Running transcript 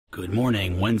Good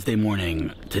morning, Wednesday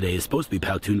morning. Today is supposed to be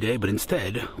Powtoon Day, but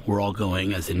instead, we're all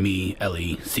going, as in me,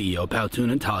 Ellie, CEO of Powtoon,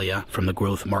 and Talia from the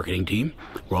growth marketing team.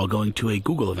 We're all going to a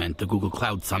Google event, the Google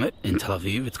Cloud Summit in Tel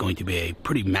Aviv. It's going to be a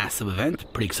pretty massive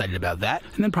event, pretty excited about that.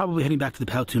 And then probably heading back to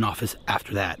the Powtoon office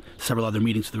after that. Several other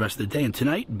meetings for the rest of the day. And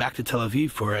tonight, back to Tel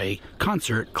Aviv for a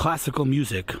concert, classical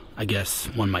music, I guess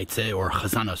one might say, or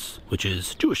chazanos, which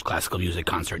is Jewish classical music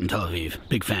concert in Tel Aviv.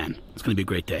 Big fan. It's going to be a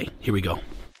great day. Here we go.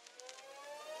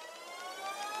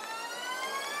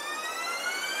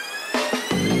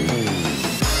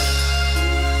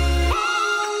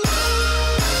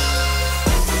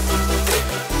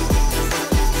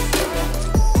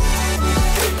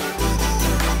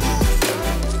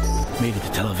 Made it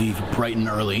to Tel Aviv bright and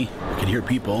early. I can hear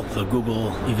people. The Google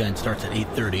event starts at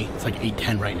 8:30. It's like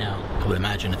 8:10 right now. I would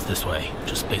imagine it's this way,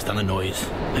 just based on the noise.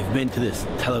 I've been to this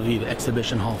Tel Aviv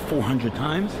exhibition hall 400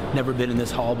 times. Never been in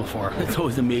this hall before. It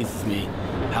always amazes me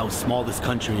how small this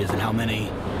country is and how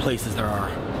many places there are,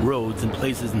 roads and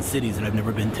places and cities that I've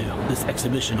never been to. This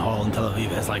exhibition hall in Tel Aviv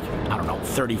has like, I don't know,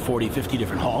 30, 40, 50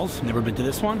 different halls. Never been to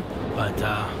this one, but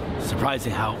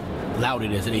surprising how loud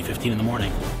it is at 8:15 in the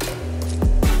morning.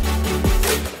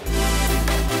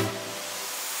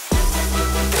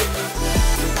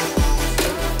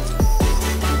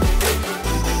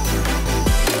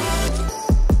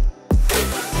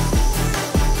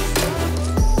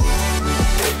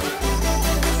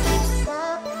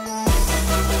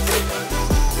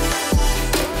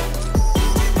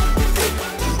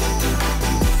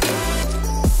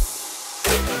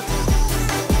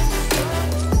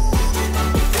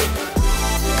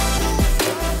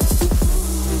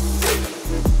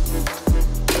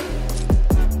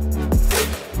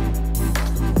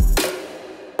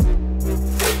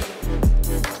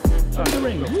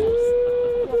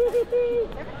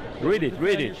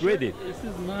 Read it. This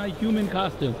is my human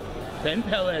costume. Ben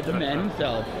Pelled, the man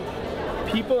himself.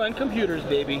 People and computers,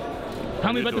 baby.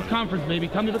 Tell me about this conference, baby.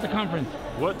 Tell me about the conference.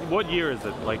 What year is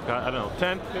it? Like, I don't know,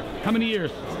 10? 15? How many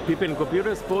years? People in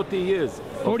computers, 40 years.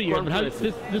 40 years, but how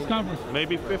this conference?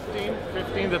 Maybe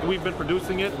 15 that we've been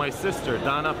producing it. My sister,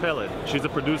 Adinah Katz, she's a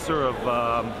producer of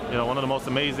one of the most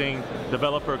amazing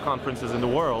developer conferences in the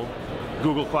world,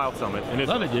 Google Cloud Summit. And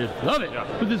love it, dude. Love it. Yeah.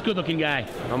 Who's this good-looking guy?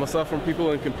 I'm myself from People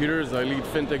and Computers. I lead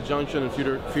FinTech Junction and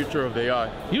future of AI.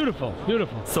 Beautiful,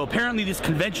 beautiful. So apparently this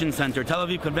convention center, Tel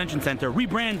Aviv Convention Center,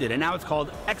 rebranded, and now it's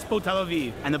called Expo Tel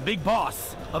Aviv. And the big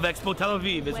boss of Expo Tel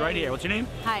Aviv is right here. What's your name?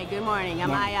 Hi, good morning.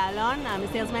 I'm Aya Alon. I'm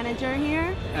a sales manager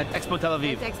here at Expo Tel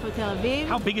Aviv. At Expo Tel Aviv.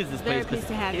 How big is this place? Very pleased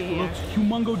to have you here. It looks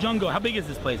humongo jungo. How big is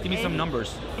this place? Give me some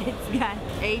numbers. It's got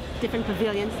 8 different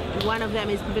pavilions. One of them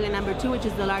is pavilion number 2, which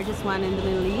is the largest one in the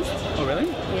Middle East. Oh, really?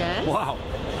 Yes. Wow.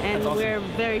 And awesome. We're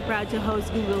very proud to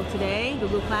host Google today,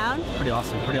 Google Cloud. Pretty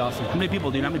awesome, pretty awesome. How many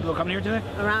people do you know? How many people coming here today?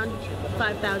 Around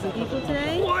 5,000 people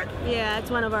today. What? Yeah,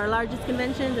 it's one of our largest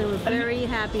conventions, and we're very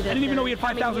happy that I didn't even know we had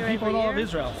 5,000 people in all of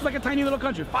Israel. It's like a tiny little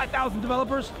country. 5,000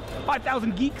 developers,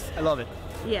 5,000 geeks. I love it.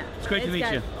 Yeah. It's great to meet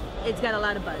you. It's got a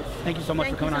lot of buzz. Thank you so much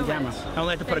for coming on camera. I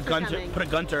only had to put a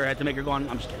gun to her head to make her go on.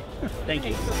 I'm just kidding. Thank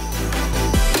you.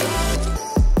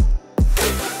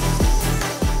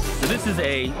 This is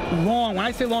a long, when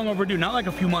I say long overdue, not like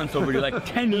a few months overdue, like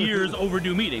 10 years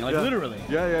overdue meeting, like literally.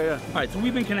 Yeah. All right, so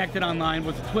we've been connected online.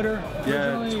 What's it, Twitter?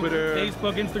 Yeah, Twitter.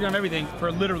 Facebook, Instagram, everything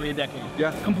for literally a decade.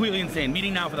 Yeah. Completely insane.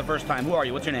 Meeting now for the first time. Who are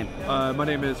you? What's your name? My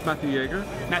name is Matthew Yeager.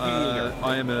 Matthew Yeager.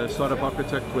 I am a startup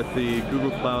architect with the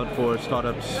Google Cloud for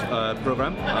Startups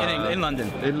program. In London.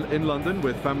 In London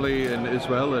with family in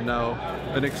Israel, and now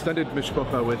an extended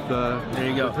mishpacha with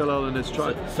Hillel and his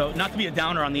tribe. So not to be a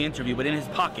downer on the interview, but in his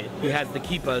pocket, he has the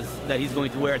kippas that he's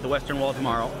going to wear at the Western Wall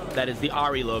tomorrow. That is the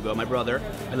Ari logo, my brother,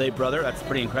 my late brother. That's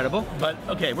pretty incredible. But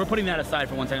okay, we're putting that aside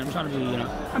for one second. I'm trying to be,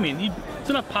 I mean, it's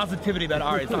enough positivity about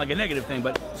Ari. It's not like a negative thing.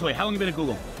 But so wait, how long have you been at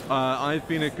Google? I've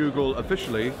been at Google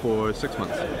officially for 6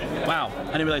 months. Wow, I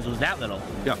didn't realize it was that little.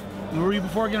 Yeah. Where were you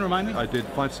before again? Remind me. I did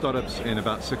 5 startups in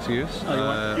about 6 years.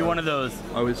 Oh, you're one of those.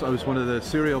 I was one of the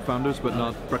cereal founders, but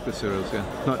not breakfast cereals. Yeah,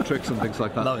 not tricks and things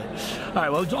like that. Love it. All right.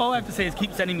 Well, all I have to say is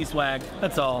keep sending me swag.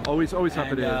 That's all. Always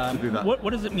happy to do that.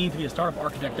 What does it mean to be a startup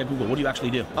architect at Google? What do you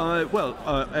actually do?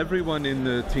 Everyone in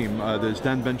the team. There's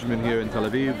Dan Benjamin here in Tel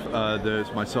Aviv.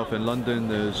 There's myself in London.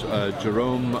 There's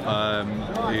Jerome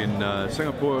in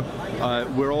Singapore.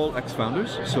 We're all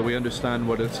ex-founders, so we understand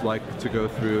what it's like to go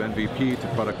through MVP to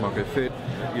product market market fit,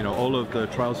 you know, all of the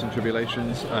trials and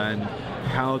tribulations, and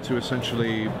how to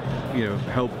essentially, you know,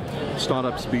 help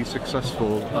startups be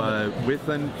successful with,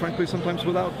 and frankly sometimes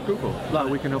without Google.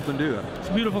 We can help them do that. It's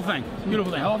a beautiful thing. It's a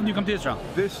beautiful thing. How often do you come to Israel?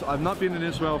 I've not been in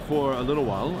Israel for a little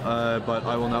while, but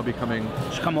I will now be coming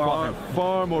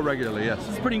far more regularly, yes.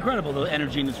 It's pretty incredible, the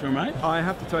energy in this room, right? I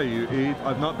have to tell you,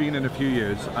 I've not been in a few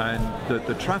years, and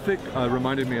the traffic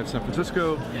reminded me of San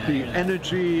Francisco. The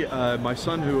energy, my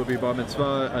son, who will be bar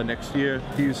mitzvah next year,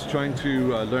 he's trying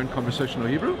to learn conversational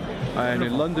Hebrew, and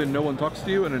in London no one talks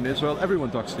to you, and in Israel everyone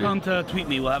talks to you. Come to tweet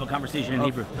me, we'll have a conversation in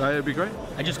Hebrew. That'd be great.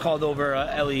 I just called over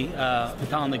Eli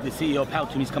Vitalik, the CEO of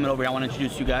Powtoon. He's coming over here. I want to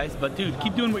introduce you guys. But dude,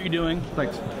 keep doing what you're doing.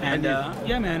 Thanks. And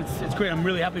yeah, man, it's great. I'm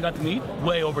really happy we got to meet.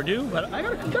 Way overdue, but I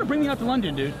gotta bring you out to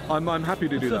London, dude. I'm happy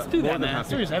to do that. Let's do that, man.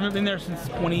 Seriously, I haven't been there since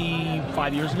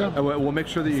 25 years ago. We'll make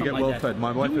sure that you get well fed.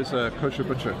 My wife is a kosher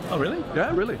butcher. Oh, really?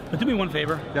 Yeah, really. But do me one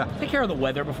favor. Yeah. Take care of the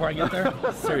weather before I get there.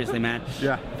 Seriously, man.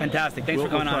 Yeah. Fantastic. Thanks for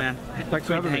coming on, man. Thanks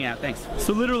for having me. Hang out. Thanks.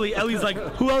 So literally, Ellie's like,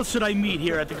 who else should I meet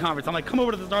here at the conference? I'm like, come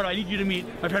over to the start. I need you to meet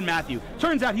my friend Matthew.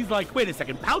 Turns out he's like, wait a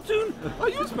second, Powtoon? I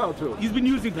use Powtoon. He's been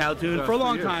using Powtoon for a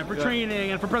long time, for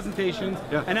training and for presentations.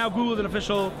 Yeah. And now Google's an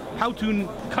official Powtoon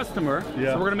customer.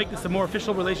 Yeah. So we're gonna make this a more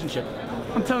official relationship.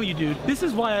 I'm telling you, dude, this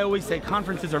is why I always say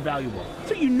conferences are valuable.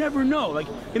 So you never know. Like,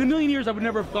 in a million years, I would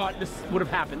never have thought this would have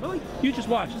happened. But like, you just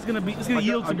watch. It's gonna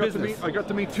yield some business. I got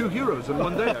to meet two heroes in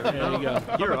one day. There you go.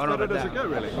 Hero, I don't know about that. Go,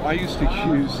 really? I used to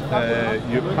use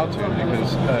Powtoon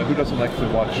because who doesn't like to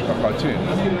watch a cartoon?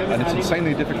 And it's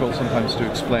insanely difficult sometimes to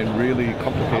explain really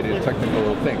complicated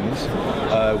technical things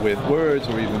with words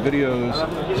or even videos.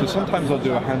 So sometimes I'll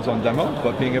do a hands-on demo,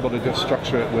 but being able to just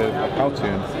structure it with a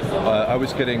Powtoon, I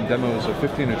was getting demos of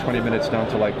 15 or 20 minutes down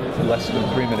to like less than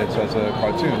 3 minutes as a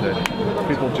cartoon that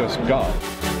people just got.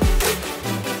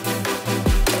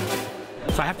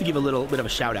 So I have to give a little bit of a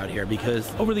shout out here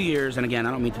because over the years, and again,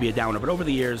 I don't mean to be a downer, but over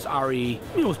the years, Ari,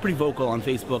 was pretty vocal on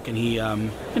Facebook, and he,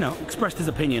 expressed his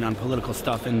opinion on political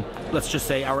stuff. And let's just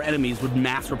say our enemies would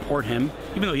mass report him,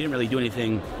 even though he didn't really do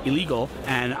anything illegal.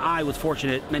 And I was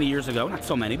fortunate many years ago, not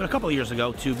so many, but a couple of years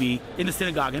ago, to be in the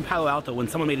synagogue in Palo Alto when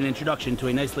someone made an introduction to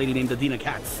a nice lady named Adinah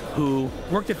Katz, who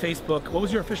worked at Facebook. What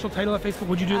was your official title at Facebook?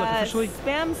 What did you do officially?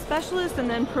 Spam specialist and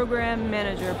then program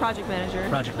manager, project manager.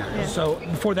 Project manager. Yeah. So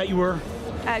before that, you were?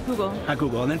 At Google. At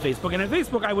Google, and then Facebook. And at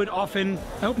Facebook, I would often,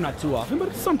 I hope not too often,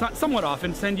 but somewhat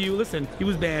often send you, listen, he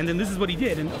was banned, and this is what he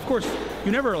did. And of course,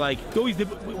 you never you always did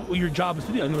what your job was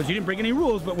to do. In other words, you didn't break any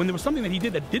rules, but when there was something that he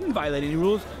did that didn't violate any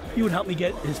rules, you would help me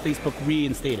get his Facebook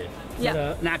reinstated. Is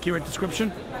that an accurate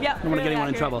description? Yeah. I don't want to get anyone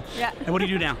in trouble. Yeah. And what do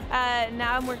you do now?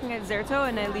 Now I'm working at Zerto,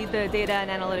 and I lead the data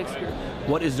and analytics group.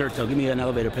 What is Zerto? Give me an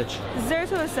elevator pitch.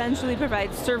 Zerto essentially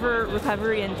provides server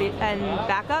recovery and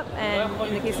backup, and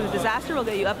in the case of a disaster, we'll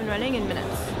get you up and running in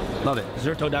minutes. Love it.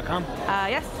 Zerto.com?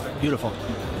 Yes. Beautiful.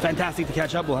 Fantastic to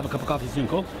catch up. We'll have a cup of coffee soon.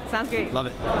 Cool? Sounds great. Love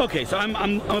it. Okay, so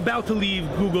I'm about to leave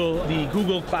the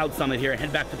Google Cloud Summit here and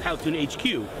head back to Powtoon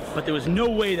HQ, but there was no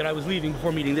way that I was leaving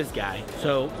before meeting this guy.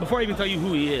 So before I even tell you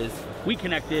who he is, we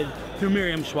connected through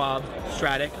Miriam Schwab,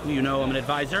 Strattic, who you know I'm an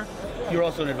advisor. You're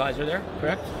also an advisor there,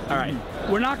 correct? All right.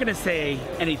 We're not going to say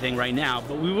anything right now,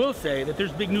 but we will say that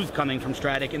there's big news coming from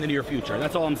Strattic in the near future.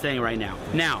 That's all I'm saying right now.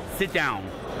 Now, sit down,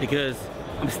 because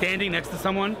I'm standing next to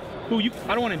someone who I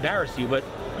don't want to embarrass you, but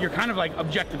you're kind of like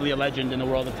objectively a legend in the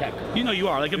world of tech. You know you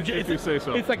are. Like, if you say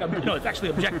so. It's like, no, it's actually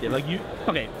objective. Like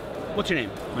okay, what's your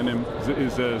name? My name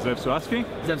is Zeev Suraski.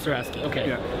 Zeev Suraski, okay.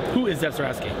 Yeah. Who is Zeev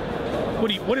Suraski?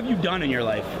 What have you done in your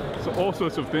life? So all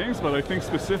sorts of things, but I think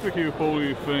specifically you're probably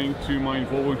referring to my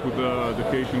involvement with the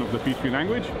creation of the PHP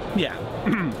language. Yeah.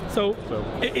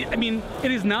 I mean, it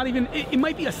is not even, it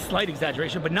might be a slight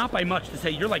exaggeration, but not by much to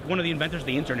say you're like one of the inventors of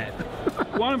the internet.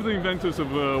 One of the inventors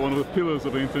of one of the pillars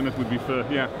of the internet would be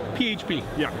PHP.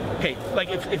 Yeah. Okay, like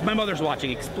if my mother's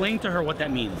watching, explain to her what that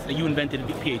means, that you invented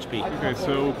PHP. Okay,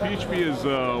 so PHP is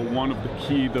one of the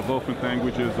key development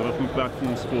languages, development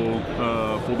platforms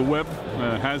for the web.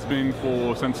 Has been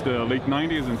since the late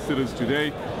 90s and still is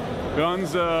today.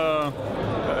 Runs,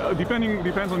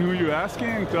 depends on who you're asking,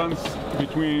 it runs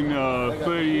between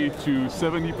 30 to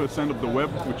 70% of the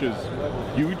web, which is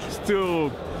huge.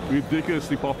 Still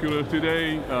ridiculously popular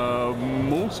today.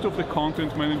 Most of the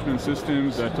content management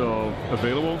systems that are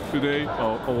available today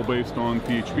are all based on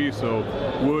PHP. So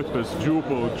WordPress,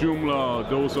 Drupal, Joomla,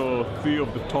 those are 3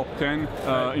 of the top 10,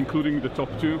 including the top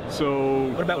 2. So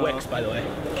what about Wix, by the way?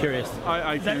 Curious.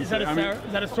 Is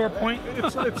that a sore point?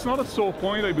 It's not a sore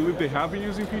point. I believe they have been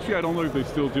using PHP. I don't know if they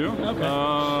still do. Okay.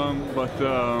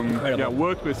 Yeah,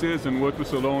 WordPress is, and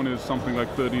WordPress alone is something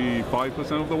like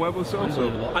 35% of the web or so.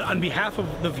 On behalf of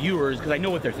the viewers, because I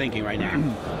know what they're thinking right now.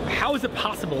 How is it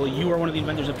possible you are one of the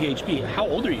inventors of PHP? How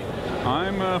old are you?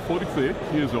 I'm 43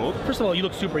 years old. First of all, you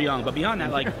look super young, but beyond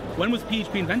that, like, when was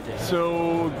PHP invented?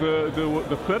 So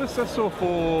the predecessor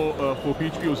for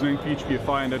PHP was named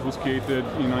PHPFI, and that was created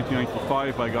in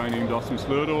 1995 by a guy named Austin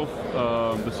Slerdorf.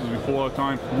 This is before our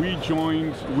time. We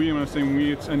joined, when I say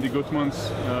we, it's Andy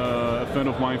Gutmans, a friend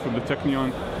of mine from the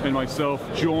Technion, and myself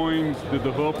joined the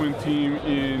development team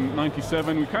in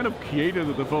 '97. We kind of created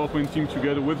the development team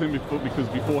together with him because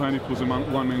beforehand it was a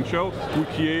one-man show. We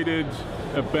created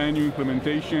a brand new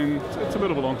implementation. It's a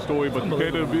bit of a long story, but we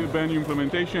created a brand new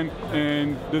implementation,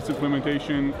 and this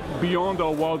implementation, beyond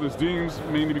our wildest dreams,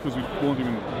 mainly because we weren't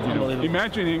even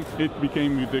imagining, it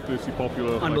became ridiculously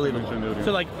popular. Unbelievable. Like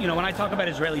so, like, you know, when I talk about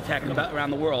Israeli tech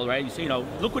around the world, right? You say, you know,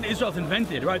 look what Israel's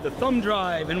invented, right? The thumb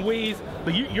drive and Waze.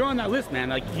 But you're on that list, man.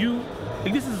 Like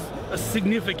this is a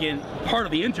significant part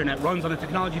of the internet runs on a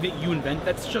technology that you invent.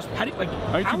 That's just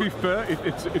to be fair,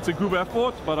 it's a group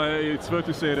effort, but it's fair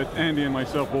to say that Andy and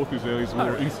myself, both Israelis,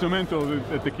 were instrumental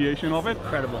at the creation of it.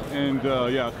 Incredible. And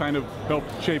kind of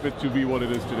helped shape it to be what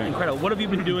it is today. Incredible. What have you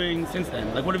been doing since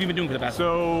then? Like, what have you been doing for the past?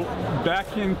 So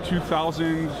back in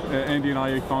 2000, Andy and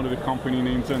I founded a company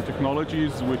named Zen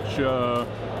Technologies, which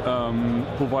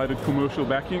provided commercial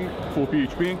backing for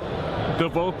PHP.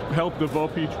 Helped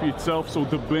develop PHP itself. So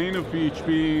the brain of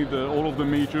PHP, all of the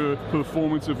major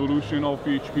performance evolution of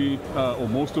PHP, or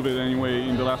most of it anyway,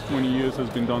 in the last 20 years has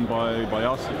been done by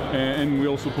us. And we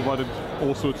also provided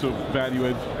all sorts of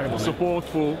value-add support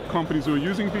for companies who are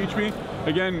using PHP.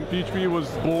 Again, PHP was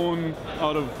born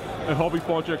out of a hobby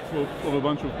project of a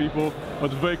bunch of people,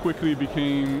 but very quickly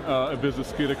became a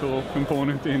business-critical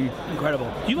component in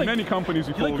many companies.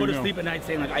 You go to sleep at night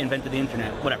saying, like, I invented the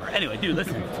internet, whatever. Anyway, dude,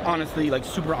 listen, honestly, like,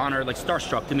 super honored, like,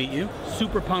 starstruck to meet you.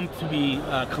 Super pumped to be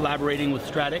collaborating with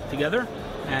Strattic together.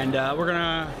 And we're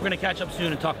gonna catch up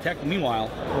soon and talk tech.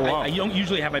 Meanwhile, I don't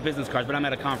usually have my business cards, but I'm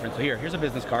at a conference, so here's a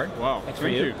business card. Wow, thanks for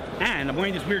you. And I'm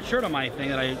wearing this weird shirt on my thing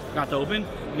that I got to open.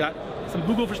 We got some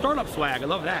Google for Startup swag. I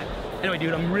love that. Anyway,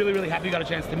 dude, I'm really, really happy you got a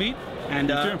chance to meet. And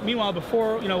meanwhile,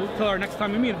 before, you know, till our next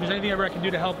time we meet, if there's anything ever I can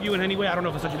do to help you in any way, I don't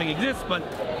know if such a thing exists, but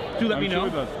do let me know.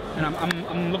 Sure. And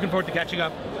I'm looking forward to catching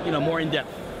up, you know, more in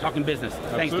depth, talking business.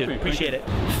 Thanks, dude. Appreciate it.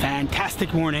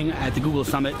 Fantastic morning at the Google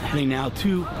Summit. Heading now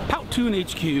to Powtoon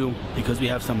HQ because we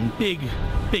have some big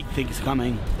things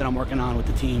coming that I'm working on with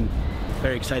the team.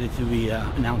 Very excited to be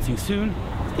announcing soon.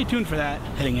 Stay tuned for that.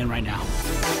 Heading in right now.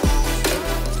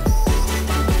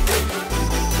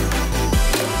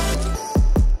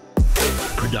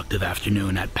 Productive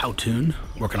afternoon at Powtoon,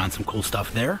 working on some cool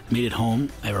stuff there. Made it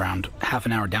home at around half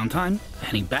an hour downtime,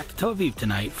 heading back to Tel Aviv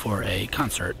tonight for a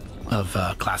concert of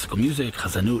classical music,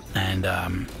 Chazanut, and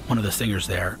one of the singers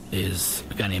there is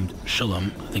a guy named Shulem.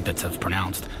 I think that's how it's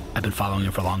pronounced. I've been following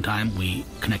him for a long time. We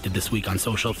connected this week on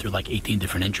social through like 18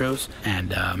 different intros,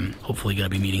 and hopefully going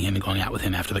to be meeting him and going out with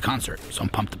him after the concert. So I'm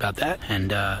pumped about that,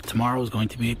 and tomorrow is going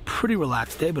to be a pretty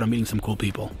relaxed day, but I'm meeting some cool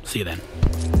people. See you then.